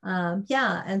 And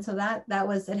so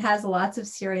it has lots of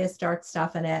serious dark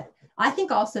stuff in it. I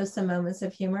think also some moments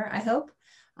of humor, I hope,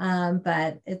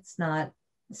 but it's not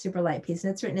a super light piece.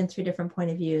 And it's written in 3 different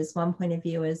point of views. One point of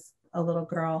view is a little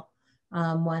girl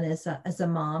One is as a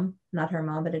mom, not her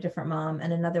mom, but a different mom,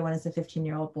 and another one is a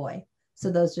 15-year-old boy.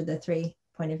 So those are the 3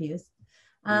 point of views.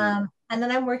 And then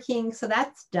I'm working, so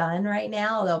that's done right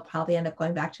now. They'll probably end up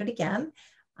going back to it again.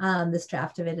 This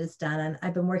draft of it is done, and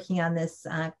I've been working on this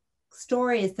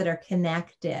stories that are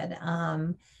connected.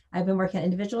 I've been working on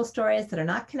individual stories that are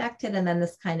not connected, and then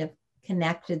this kind of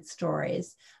connected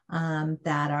stories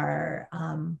that are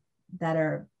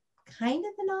kind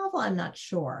of a novel. I'm not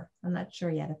sure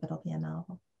yet if it'll be a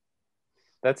novel.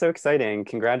 That's so exciting.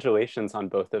 Congratulations on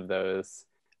both of those.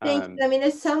 Thank you. I mean,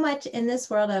 there's so much in this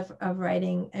world of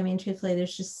writing. I mean, truthfully,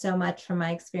 there's just so much from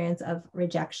my experience of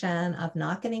rejection, of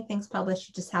not getting things published.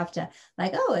 You just have to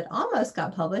like, oh, it almost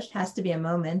got published. Has to be a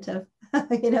moment of,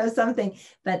 something,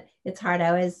 but it's hard. I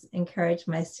always encourage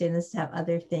my students to have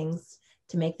other things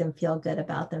to make them feel good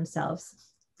about themselves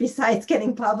besides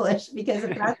getting published, because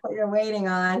if that's what you're waiting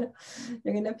on,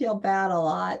 you're going to feel bad a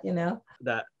lot,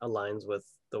 That aligns with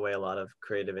the way a lot of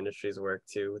creative industries work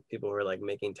too, with people who are like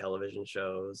making television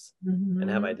shows and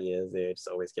have ideas. They just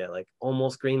always get like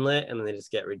almost greenlit and then they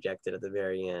just get rejected at the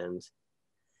very end.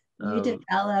 You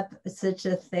develop such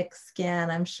a thick skin.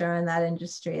 I'm sure in that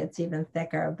industry it's even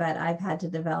thicker, but I've had to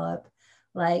develop,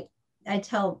 like, I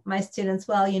tell my students,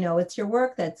 well, it's your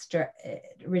work that's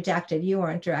rejected. You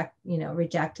weren't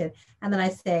rejected. And then I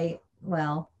say,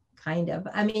 well, kind of.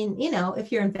 I mean,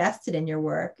 if you're invested in your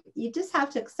work, you just have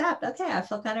to accept, okay, I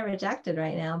feel kind of rejected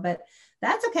right now, but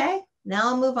that's okay. Now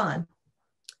I'll move on.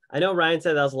 I know Ryan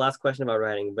said that was the last question about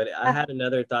writing, but I had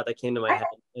another thought that came to my head,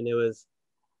 and it was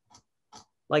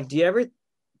like, do you ever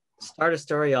start a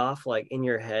story off like in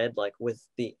your head, like with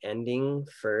the ending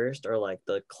first or like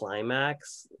the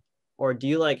climax? Or do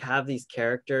you like have these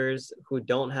characters who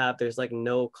there's like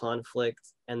no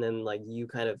conflict, and then like you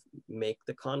kind of make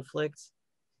the conflict?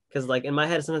 Because like in my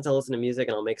head, sometimes I'll listen to music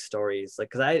and I'll make stories, like,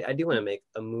 because I do want to make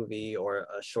a movie or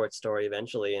a short story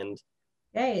eventually. And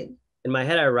in my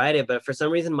head, I write it, but for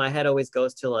some reason, my head always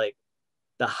goes to like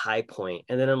the high point.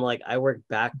 And then I'm like, I work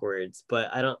backwards, but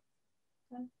I don't.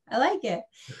 I like it.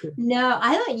 No,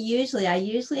 I don't usually. I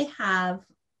usually have,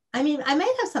 I mean, I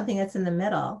might have something that's in the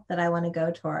middle that I want to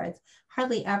go towards.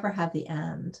 Hardly ever have the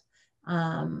end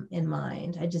in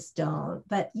mind. I just don't.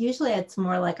 But usually it's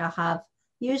more like I'll have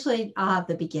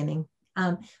the beginning.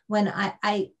 When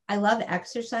I love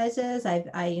exercises,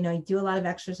 I do a lot of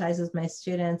exercises with my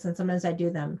students, and sometimes I do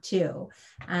them too.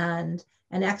 And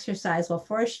an exercise will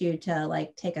force you to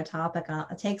like take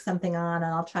something on,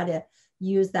 and I'll try to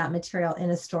use that material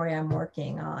in a story I'm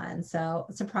working on. So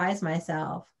surprise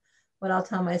myself. What I'll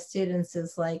tell my students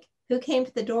is like, who came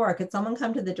to the door? Could someone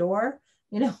come to the door?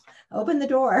 Open the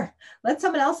door. Let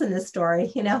someone else in this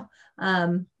story,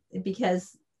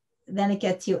 because then it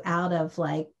gets you out of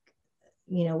like,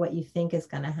 what you think is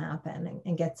going to happen,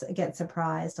 and get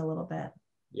surprised a little bit.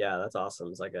 Yeah, that's awesome.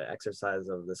 It's like an exercise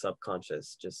of the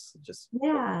subconscious. Just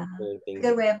yeah,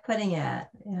 good way of putting it.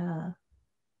 Yeah.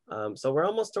 So we're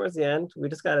almost towards the end. We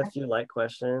just got a few light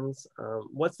questions.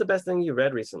 What's the best thing you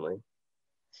read recently?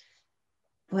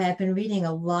 Boy, I've been reading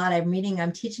a lot.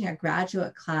 I'm teaching a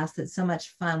graduate class that's so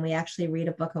much fun. We actually read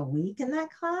a book a week in that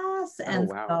class. And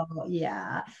wow. So,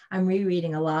 yeah, I'm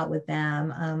rereading a lot with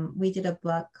them. We did a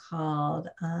book called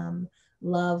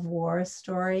Love War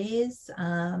Stories.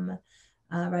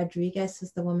 Rodriguez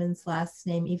is the woman's last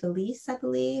name, Evelise, I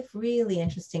believe. Really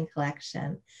interesting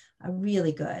collection,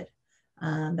 really good.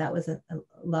 That was a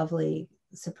lovely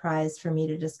surprise for me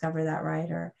to discover that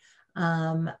writer.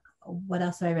 What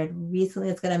else have I read recently?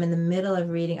 It's good. I'm in the middle of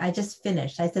reading. I just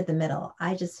finished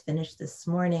this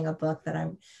morning a book that I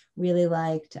really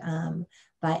liked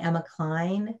by Emma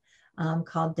Cline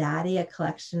called Daddy, a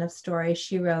collection of stories.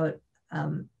 She wrote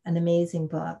an amazing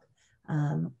book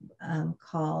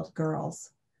called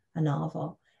Girls, a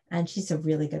novel. And she's a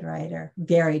really good writer,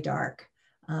 very dark.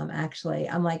 Actually,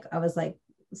 I was like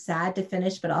sad to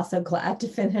finish, but also glad to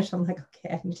finish. I'm like,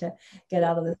 okay, I need to get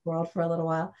out of this world for a little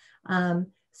while.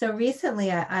 So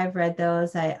recently I've read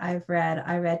those. I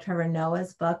read Trevor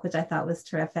Noah's book, which I thought was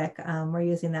terrific. We're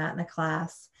using that in a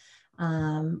class.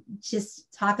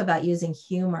 Just talk about using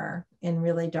humor in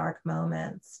really dark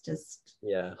moments. Just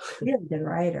really good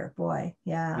writer, boy.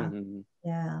 Yeah.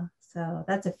 Yeah. So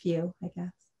that's a few, I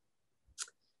guess.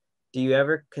 Do you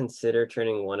ever consider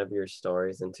turning one of your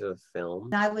stories into a film?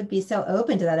 I would be so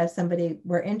open to that if somebody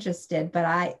were interested, but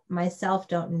I myself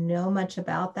don't know much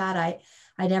about that.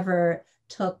 I never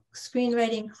took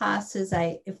screenwriting classes.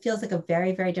 It feels like a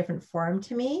very, very different form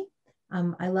to me.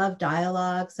 I love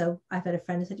dialogue. So I've had a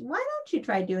friend who said, why don't you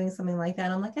try doing something like that?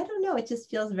 I'm like, I don't know. It just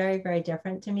feels very, very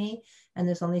different to me. And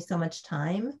there's only so much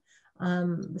time.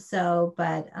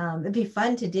 But it'd be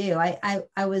fun to do.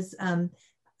 I was a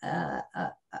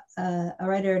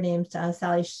writer named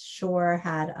Sally Shore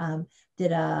had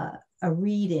did a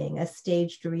reading, a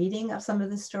staged reading of some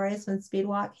of the stories when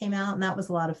Speedwalk came out, and that was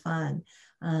a lot of fun.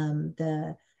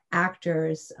 The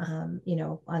actors,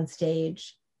 on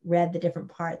stage read the different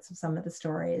parts of some of the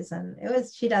stories, and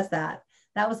she does that.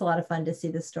 That was a lot of fun to see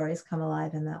the stories come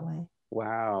alive in that way.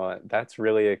 Wow, that's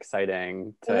really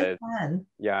exciting. It was fun.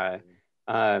 Yeah.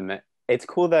 It's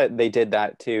cool that they did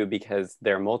that too, because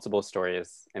there are multiple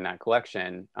stories in that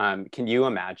collection. Can you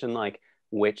imagine like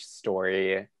which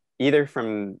story, either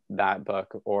from that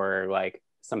book or like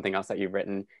something else that you've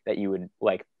written, that you would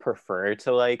like prefer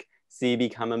to like see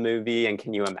become a movie? And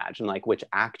can you imagine like which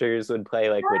actors would play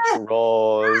like which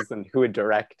roles and who would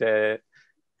direct it?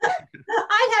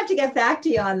 I'd have to get back to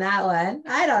you on that one.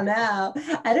 I don't know.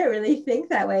 I don't really think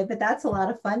that way, but that's a lot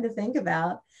of fun to think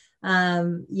about. I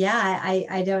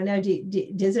don't know.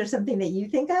 Is there something that you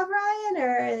think of, Ryan?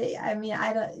 Or I mean,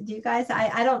 I don't. Do you guys?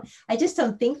 I don't. I just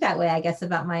don't think that way, I guess,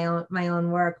 about my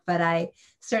own work. But I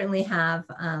certainly have.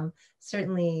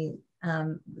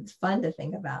 It's fun to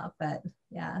think about. But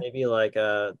yeah, maybe like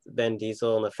Vin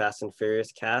Diesel in the Fast and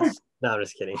Furious cast. No, I'm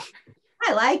just kidding.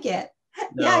 I like it.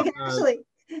 No, yeah, I can actually.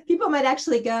 People might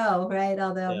actually go, right?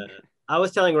 Although. Yeah. I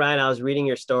was telling Ryan, I was reading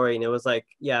your story, and it was like,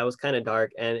 it was kind of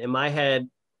dark, and in my head,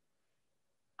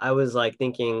 I was like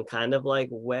thinking kind of like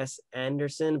Wes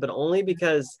Anderson, but only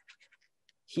because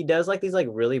he does like these like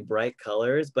really bright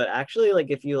colors. But actually, like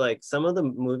if you like some of the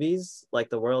movies, like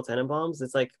the Royal Tenenbaums,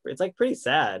 it's like pretty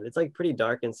sad. It's like pretty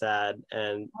dark and sad.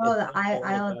 And the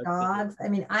Isle of Dogs. I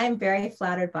mean, I'm very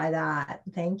flattered by that.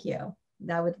 Thank you.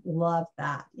 I would love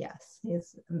that. Yes,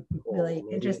 he's really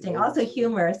interesting. Also,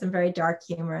 humor, some very dark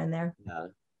humor in there. Yeah.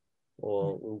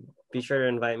 Well, be sure to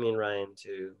invite me and Ryan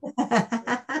to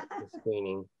the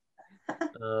screening.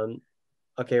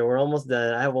 Okay, we're almost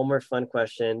done. I have one more fun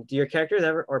question. Do your characters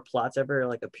ever or plots ever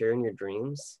like appear in your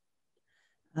dreams?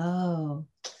 Oh,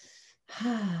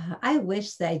 I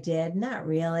wish they did. Not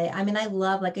really. I mean, I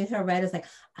love, like I read, it's like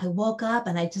I woke up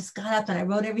and I just got up and I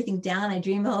wrote everything down. I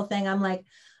dreamed the whole thing. I'm like,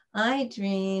 I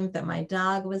dreamed that my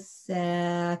dog was sick,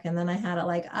 and then I had it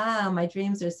like, my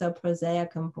dreams are so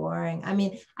prosaic and boring. I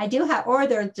mean, I do have, or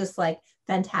they're just like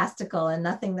fantastical and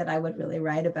nothing that I would really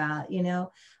write about,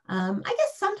 I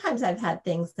guess sometimes I've had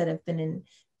things that have been in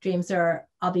dreams, or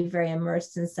I'll be very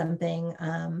immersed in something,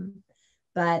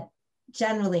 but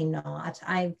generally not.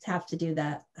 I have to do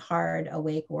that hard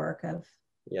awake work of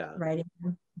writing.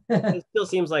 It still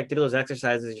seems like through those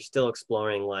exercises, you're still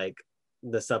exploring like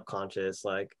the subconscious,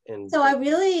 like. And so I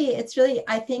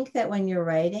think that when you're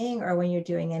writing or when you're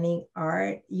doing any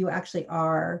art, you actually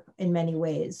are in many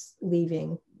ways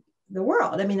leaving the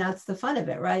world. I mean, that's the fun of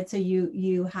it, right? So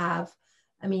you have,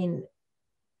 I mean,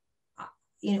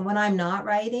 when I'm not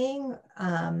writing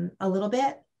a little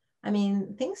bit, I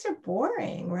mean, things are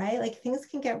boring, right? Like things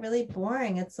can get really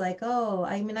boring. It's like,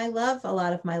 I mean, I love a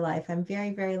lot of my life. I'm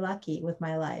very, very lucky with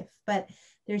my life, but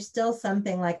there's still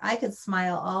something like I could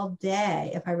smile all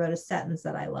day if I wrote a sentence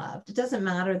that I loved. It doesn't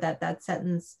matter that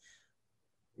sentence,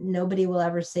 nobody will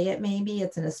ever say it. Maybe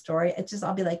it's in a story. It's just,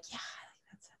 I'll be like, yeah, I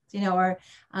like that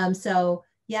sentence,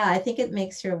 I think it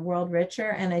makes your world richer.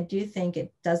 And I do think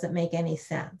it doesn't make any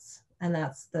sense. And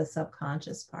that's the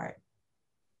subconscious part.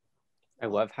 I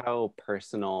love how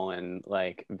personal and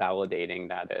like validating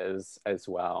that is as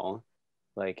well.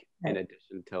 Like in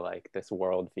addition to like this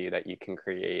worldview that you can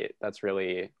create, that's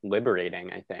really liberating,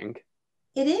 I think.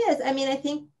 It is. I mean, I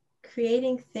think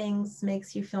creating things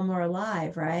makes you feel more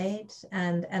alive, right?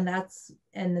 And that's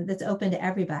open to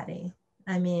everybody.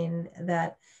 I mean,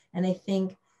 and I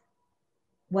think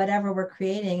whatever we're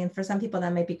creating, and for some people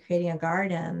that might be creating a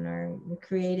garden or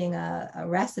creating a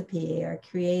recipe or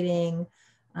creating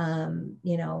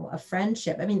a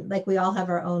friendship. I mean, like we all have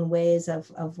our own ways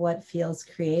of what feels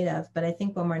creative, but I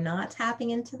think when we're not tapping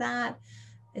into that,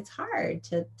 it's hard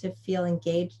to feel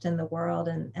engaged in the world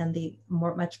and the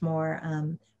much more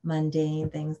mundane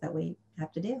things that we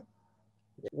have to do.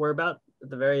 We're about at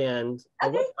the very end.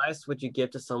 Okay. What advice would you give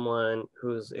to someone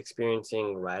who's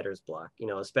experiencing writer's block,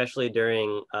 especially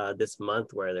during this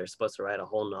month where they're supposed to write a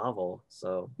whole novel?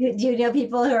 So do you know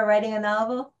people who are writing a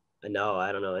novel? No,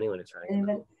 I don't know anyone who's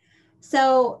writing.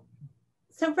 So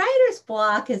writer's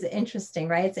block is interesting,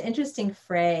 right? It's an interesting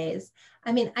phrase.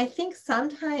 I mean, I think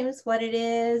sometimes what it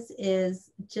is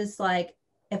just like,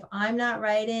 if I'm not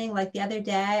writing, like the other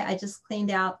day, I just cleaned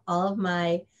out all of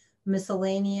my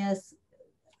miscellaneous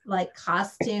like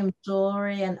costume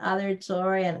jewelry and other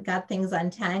jewelry and got things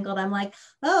untangled. I'm like,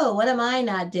 what am I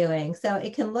not doing? So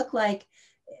it can look like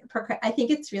I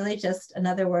think it's really just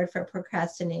another word for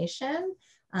procrastination,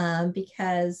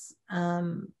 because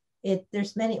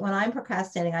there's many, when I'm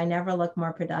procrastinating, I never look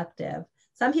more productive.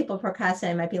 Some people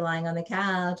procrastinate, might be lying on the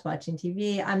couch, watching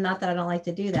TV. I'm not that I don't like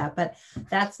to do that, but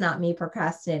that's not me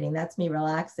procrastinating. That's me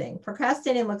relaxing.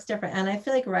 Procrastinating looks different. And I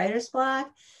feel like writer's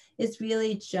block is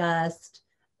really just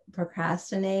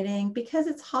procrastinating because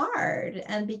it's hard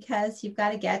and because you've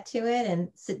got to get to it and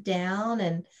sit down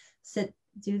and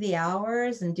do the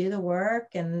hours and do the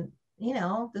work. And,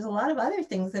 there's a lot of other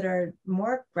things that are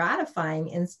more gratifying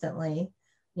instantly.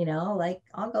 Like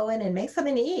I'll go in and make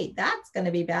something to eat. That's going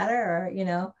to be better.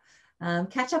 Or,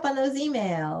 catch up on those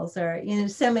emails or,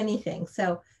 so many things.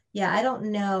 So yeah, I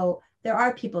don't know. There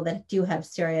are people that do have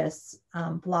serious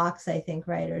blocks, I think,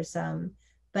 writers.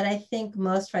 But I think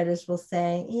most writers will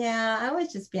say, yeah, I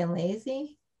was just being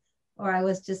lazy or I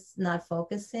was just not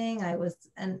focusing.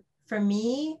 And for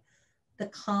me, the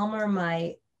calmer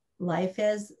my life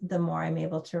is, the more I'm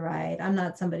able to write. I'm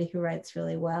not somebody who writes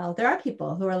really well. There are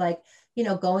people who are like,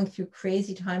 going through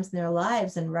crazy times in their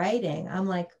lives and writing. I'm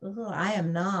like, I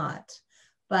am not.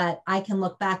 But I can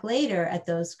look back later at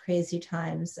those crazy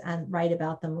times and write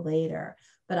about them later.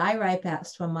 But I write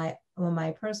best when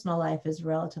my personal life is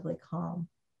relatively calm.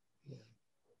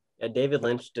 Yeah, David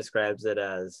Lynch describes it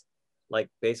as like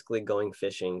basically going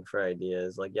fishing for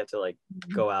ideas. Like you have to like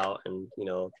go out and,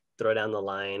 throw down the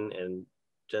line and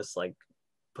just like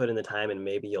put in the time and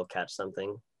maybe you'll catch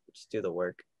something. Just do the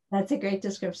work. That's a great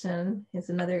description. He's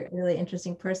another really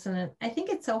interesting person. And I think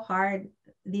it's so hard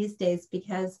these days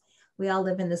because we all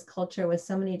live in this culture with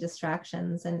so many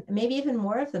distractions and maybe even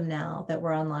more of them now that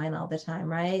we're online all the time,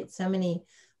 right? So many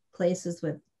places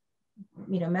with,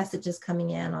 messages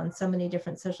coming in on so many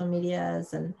different social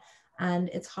medias and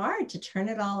it's hard to turn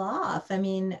it all off. I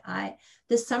mean,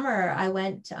 this summer I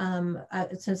went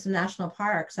to some national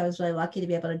parks. I was really lucky to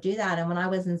be able to do that. And when I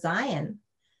was in Zion,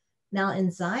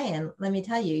 let me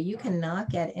tell you, you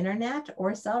cannot get internet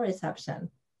or cell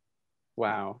reception.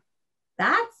 Wow.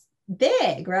 That's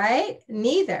big, right?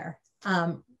 Neither.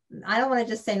 I don't want to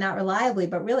just say not reliably,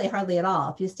 but really hardly at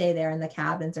all if you stay there in the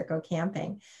cabins or go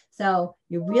camping. So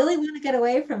you really want to get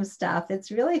away from stuff. It's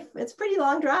a pretty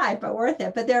long drive, but worth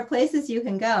it. But there are places you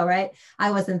can go, right?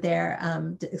 I wasn't there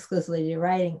exclusively to do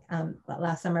writing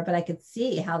last summer, but I could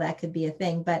see how that could be a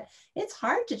thing. But it's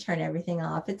hard to turn everything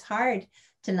off. It's hard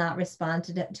to not respond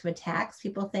to a text.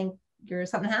 People think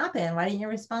something happened. Why didn't you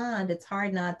respond? It's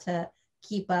hard not to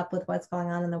keep up with what's going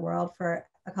on in the world for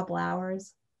a couple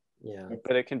hours. Yeah.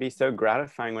 But it can be so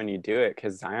gratifying when you do it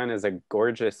because Zion is a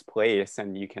gorgeous place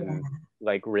and you can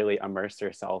like really immerse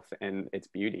yourself in its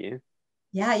beauty.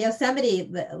 Yeah,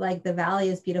 Yosemite, like the valley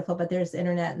is beautiful, but there's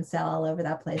internet and cell all over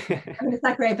that place. I mean, it's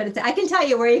not great, but I can tell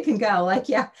you where you can go. Like,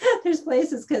 yeah, there's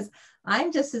places because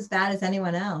I'm just as bad as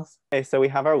anyone else. Okay, so we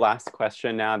have our last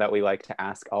question now that we like to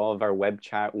ask all of our Web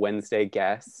Chat Wednesday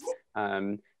guests.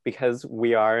 Because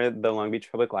we are the Long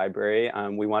Beach Public Library,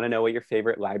 we want to know what your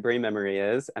favorite library memory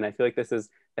is. And I feel like this is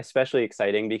especially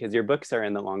exciting because your books are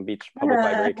in the Long Beach Public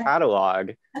Library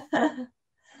catalog.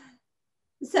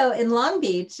 So in Long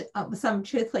Beach,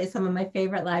 truthfully, some of my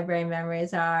favorite library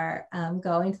memories are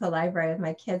going to the library with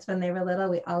my kids when they were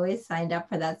little. We always signed up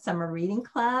for that summer reading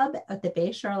club at the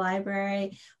Bayshore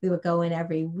Library. We would go in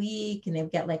every week and they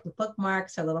would get like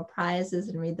bookmarks or little prizes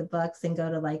and read the books and go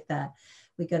to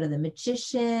we go to the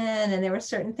Magician, and there were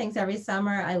certain things every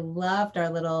summer. I love our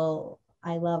little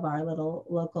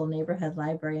local neighborhood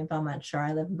library in Belmont Shore.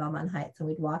 I live in Belmont Heights, and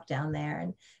we'd walk down there.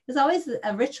 And it was always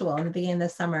a ritual in the beginning of the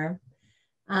summer.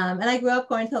 And I grew up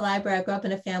going to the library. I grew up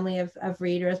in a family of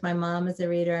readers. My mom is a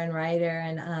reader and writer,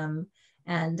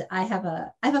 and I have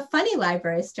a funny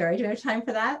library story. Do you have time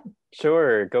for that?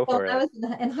 Sure, go for it. I was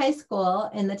in high school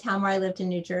in the town where I lived in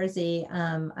New Jersey.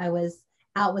 I was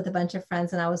out with a bunch of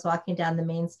friends and I was walking down the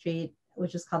main street,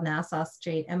 which is called Nassau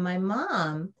Street. And my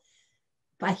mom,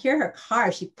 I hear her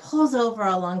car, she pulls over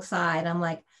alongside. I'm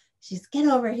like, she's get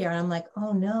over here. And I'm like,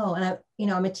 oh no. And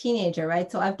I'm a teenager, right?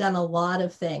 So I've done a lot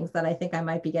of things that I think I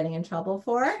might be getting in trouble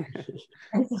for.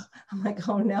 And so I'm like,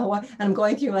 oh no. And I'm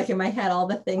going through like in my head, all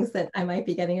the things that I might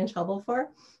be getting in trouble for.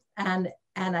 And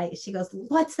she goes,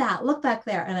 what's that? Look back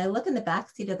there. And I look in the back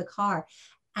seat of the car,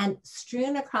 and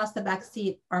strewn across the back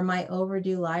seat are my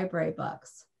overdue library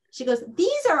books. She goes,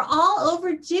 these are all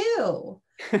overdue.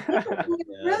 In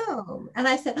your room. And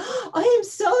I said, oh, I am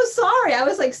so sorry. I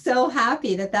was like so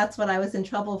happy that that's what I was in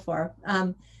trouble for.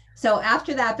 So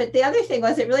after that, but the other thing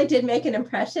was it really did make an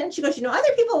impression. She goes,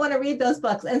 other people want to read those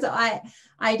books. And so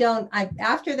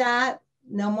after that,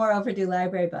 no more overdue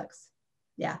library books.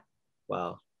 Yeah.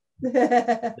 Wow.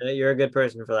 You're a good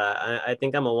person for that. I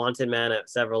think I'm a wanted man at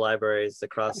several libraries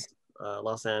across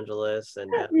Los Angeles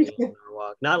and Downey and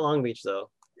Norwalk. Not Long Beach though.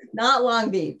 Not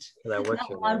Long Beach. Because I work Not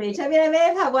here. Long Beach. I mean, I may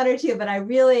have had one or two, but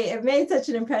it made such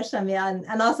an impression on me.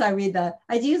 And also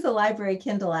I use the library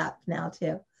Kindle app now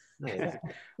too. Nice.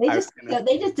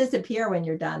 They just disappear when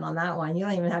you're done on that one. You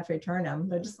don't even have to return them.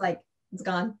 They're just like, it's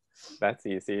gone. That's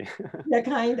easy. Yeah,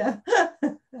 kind of.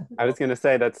 I was going to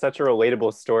say that's such a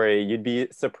relatable story. You'd be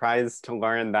surprised to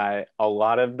learn that a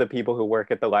lot of the people who work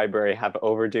at the library have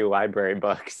overdue library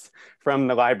books from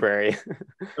the library.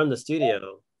 From the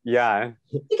studio. Yeah.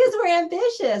 Because we're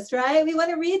ambitious, right? We want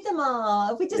to read them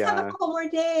all. If we just have a couple more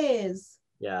days.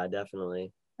 Yeah,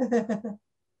 definitely.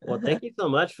 Well, thank you so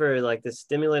much for like this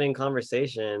stimulating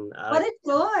conversation. What a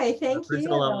joy. Thank you. On a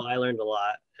personal level, I learned a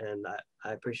lot and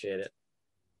I appreciate it.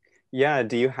 Yeah.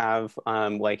 Do you have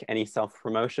like any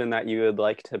self-promotion that you would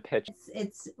like to pitch?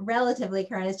 It's relatively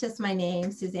current. It's just my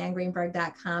name,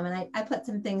 SuzanneGreenberg.com. And I put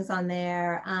some things on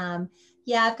there.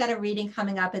 Yeah, I've got a reading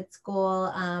coming up at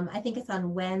school. I think it's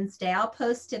on Wednesday. I'll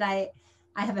post it. I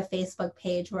have a Facebook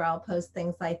page where I'll post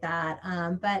things like that.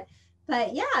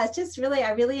 But yeah, it's just really,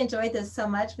 I really enjoyed this so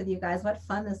much with you guys. What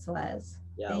fun this was.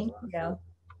 Yeah, Thank you.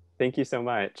 Thank you so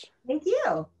much. Thank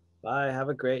you. Bye. Have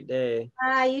a great day.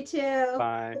 Bye, you too.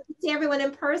 Bye. See everyone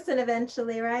in person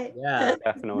eventually, right? Yeah,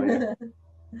 definitely.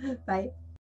 Bye.